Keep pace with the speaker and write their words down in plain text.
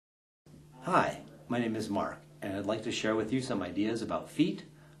Hi, my name is Mark, and I'd like to share with you some ideas about feet,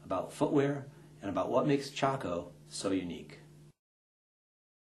 about footwear, and about what makes Chaco so unique.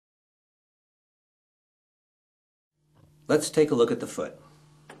 Let's take a look at the foot.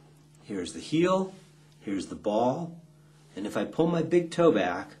 Here's the heel, here's the ball, and if I pull my big toe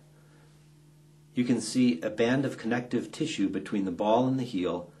back, you can see a band of connective tissue between the ball and the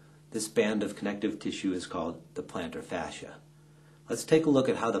heel. This band of connective tissue is called the plantar fascia. Let's take a look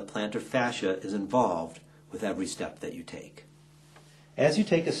at how the plantar fascia is involved with every step that you take. As you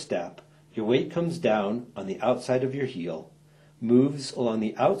take a step, your weight comes down on the outside of your heel, moves along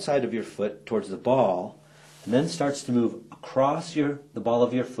the outside of your foot towards the ball, and then starts to move across the ball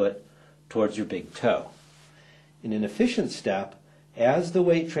of your foot towards your big toe. In an efficient step, as the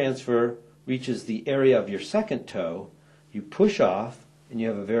weight transfer reaches the area of your second toe, you push off and you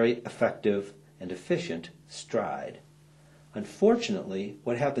have a very effective and efficient stride. Unfortunately,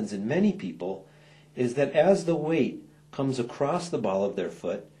 what happens in many people is that as the weight comes across the ball of their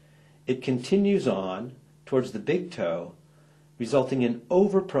foot, it continues on towards the big toe, resulting in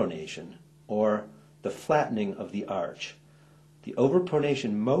overpronation, or the flattening of the arch. The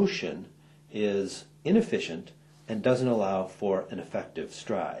overpronation motion is inefficient and doesn't allow for an effective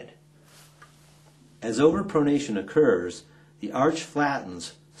stride. As overpronation occurs, the arch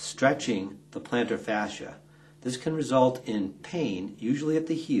flattens, stretching the plantar fascia. This can result in pain, usually at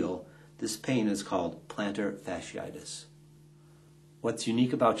the heel. This pain is called plantar fasciitis. What's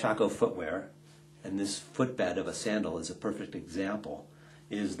unique about Chaco footwear, and this footbed of a sandal is a perfect example,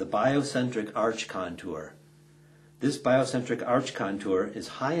 is the biocentric arch contour. This biocentric arch contour is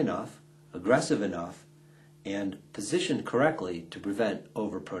high enough, aggressive enough, and positioned correctly to prevent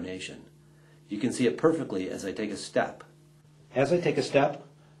overpronation. You can see it perfectly as I take a step. As I take a step,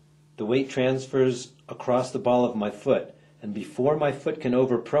 the weight transfers across the ball of my foot, and before my foot can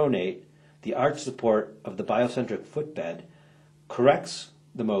overpronate, the arch support of the biocentric footbed corrects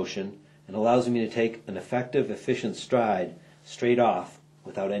the motion and allows me to take an effective, efficient stride straight off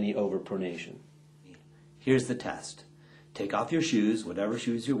without any overpronation. Here's the test. Take off your shoes, whatever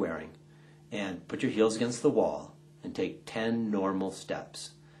shoes you're wearing, and put your heels against the wall and take 10 normal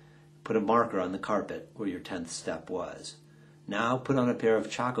steps. Put a marker on the carpet where your 10th step was. Now put on a pair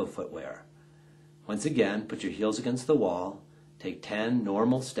of Chaco footwear. Once again, put your heels against the wall, take 10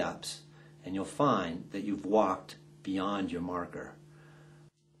 normal steps, and you'll find that you've walked beyond your marker.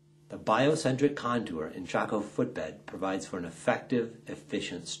 The biocentric contour in Chaco footbed provides for an effective,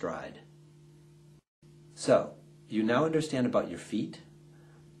 efficient stride. So, you now understand about your feet,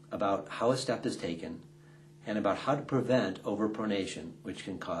 about how a step is taken, and about how to prevent overpronation, which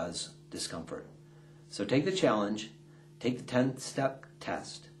can cause discomfort. So take the challenge, take the 10-step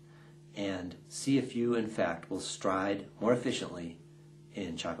test, and see if you, in fact, will stride more efficiently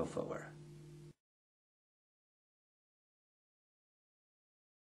in Chaco footwear.